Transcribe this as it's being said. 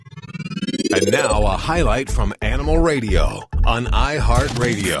And now a highlight from Animal Radio on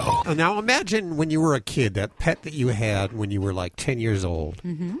iHeartRadio. Now imagine when you were a kid, that pet that you had when you were like 10 years old.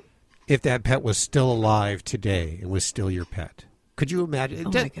 Mm-hmm. If that pet was still alive today and was still your pet. Could you imagine?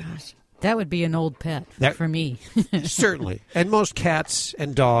 Oh, my gosh. That would be an old pet for me. Certainly. And most cats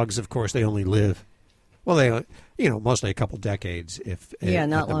and dogs, of course, they only live, well, mostly a couple decades.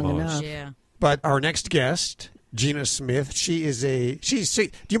 Not long enough. Yeah. But our next guest, Gina Smith, do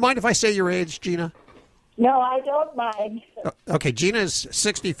you mind if I say your age, Gina? No, I don't mind. Okay, Gina's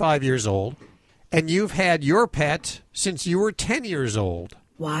 65 years old, and you've had your pet since you were 10 years old.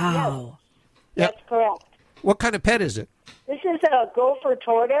 Wow. Yes, that's correct. What kind of pet is it? This is a gopher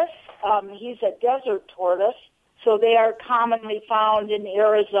tortoise. He's a desert tortoise, so they are commonly found in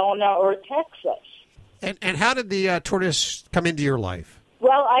Arizona or Texas. And how did the tortoise come into your life?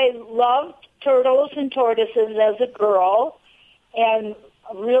 Well, I loved turtles and tortoises as a girl and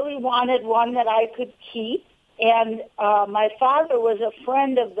really wanted one that I could keep. And my father was a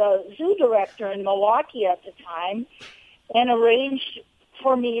friend of the zoo director in Milwaukee at the time and arranged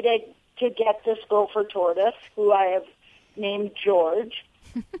for me to get this gopher tortoise, who I have named George.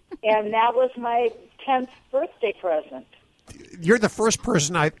 And that was my 10th birthday present. You're the first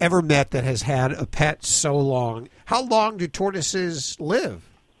person I've ever met that has had a pet so long. How long do tortoises live?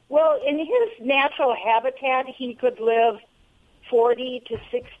 Well, in his natural habitat, he could live 40 to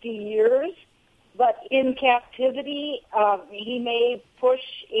 60 years. But in captivity, he may push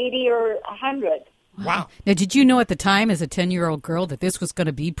 80 or 100. Wow. Now, did you know at the time as a 10-year-old girl that this was going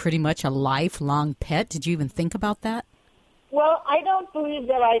to be pretty much a lifelong pet? Did you even think about that? Well, I don't believe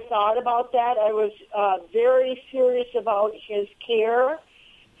that I thought about that. I was very serious about his care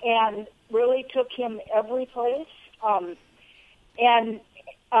and really took him every place and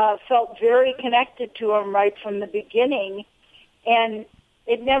felt very connected to him right from the beginning. And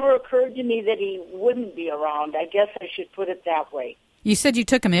it never occurred to me that he wouldn't be around. I guess I should put it that way. You said you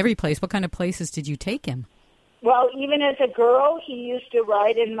took him every place. What kind of places did you take him? Well, even as a girl, he used to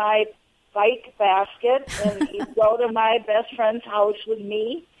ride in my bike basket, and he'd go to my best friend's house with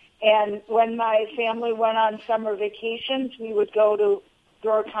me. And when my family went on summer vacations, we would go to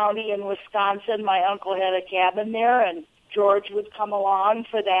Door County in Wisconsin. My uncle had a cabin there, and George would come along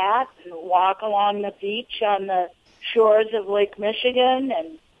for that and walk along the beach on the shores of Lake Michigan.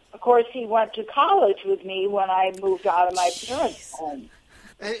 And, of course, he went to college with me when I moved out of my parents' home.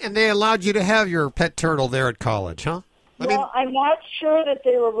 And they allowed you to have your pet turtle there at college, huh? I'm not sure that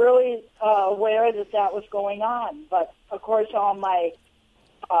they were really aware that that was going on. But, of course, all my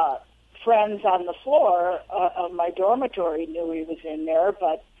friends on the floor of my dormitory knew he was in there.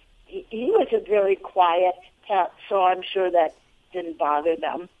 But he was a very quiet pet, so I'm sure that didn't bother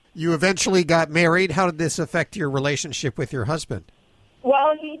them. You eventually got married. How did this affect your relationship with your husband?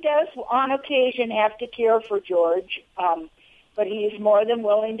 Well, he does on occasion have to care for George, but he's more than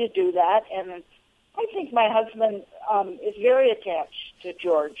willing to do that. And I think my husband is very attached to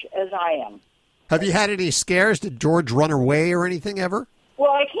George, as I am. Have you had any scares? Did George run away or anything ever?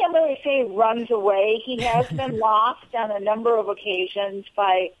 Well, I can't really say he runs away. He has been lost on a number of occasions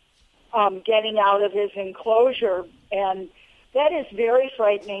by getting out of his enclosure, and that is very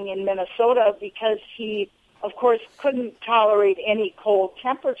frightening in Minnesota because he, of course, couldn't tolerate any cold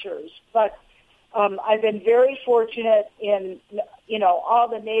temperatures. But I've been very fortunate in, all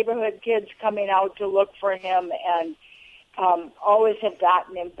the neighborhood kids coming out to look for him and always have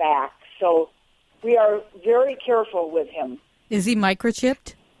gotten him back. So we are very careful with him. Is he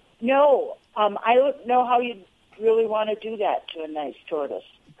microchipped? No. I don't know how you really want to do that to a nice tortoise.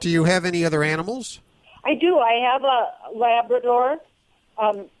 Do you have any other animals? I do. I have a Labrador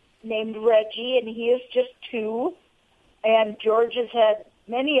named Reggie, and he is just 2. And George has had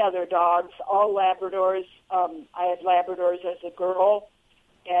many other dogs, all Labradors. I had Labradors as a girl,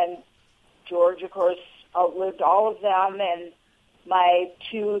 and George, of course, outlived all of them. And my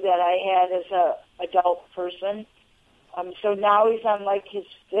 2 that I had as a adult person. So now he's on like his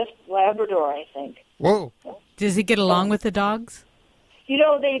 5th Labrador, I think. Whoa! Does he get along with the dogs?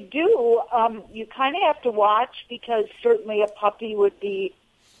 They do. You kind of have to watch because certainly a puppy would be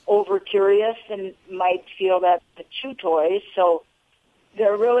over-curious and might feel that the chew toys. So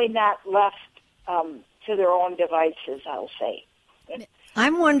they're really not left to their own devices, I'll say.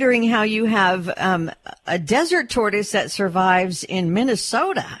 I'm wondering how you have a desert tortoise that survives in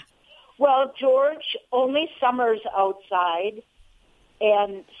Minnesota. Well, George only summers outside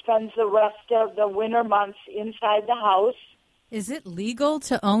and spends the rest of the winter months inside the house. Is it legal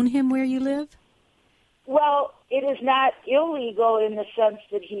to own him where you live? Well, it is not illegal in the sense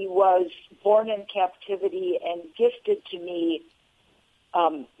that he was born in captivity and gifted to me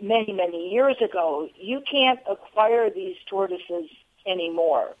many, many years ago. You can't acquire these tortoises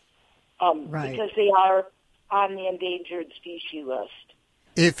anymore because they are on the endangered species list.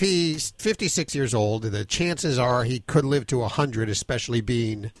 If he's 56 years old, the chances are he could live to 100, especially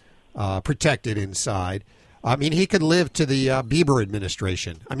being protected inside. I mean, he could live to the Bieber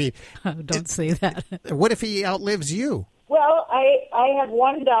administration. I mean, don't say that. What if he outlives you? Well, I have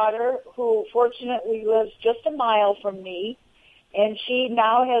one daughter who fortunately lives just a mile from me, and she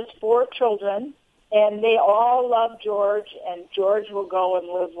now has 4 children, and they all love George, and George will go and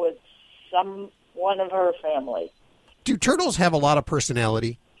live with one of her family. Do turtles have a lot of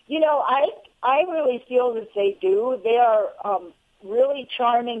personality? You know, I really feel that they do. They are really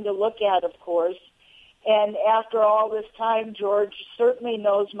charming to look at, of course. And after all this time, George certainly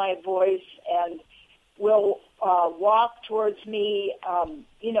knows my voice and will walk towards me.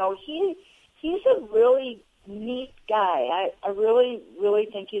 You know, he's a really neat guy. I really, really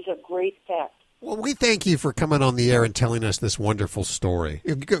think he's a great pet. Well, we thank you for coming on the air and telling us this wonderful story.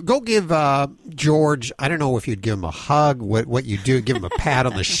 Go give George, I don't know if you'd give him a hug, what you do, give him a pat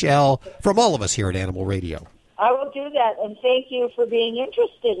on the shell, from all of us here at Animal Radio. I will do that, and thank you for being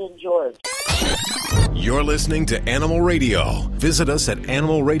interested in George. You're listening to Animal Radio. Visit us at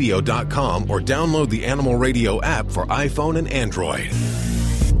animalradio.com or download the Animal Radio app for iPhone and Android.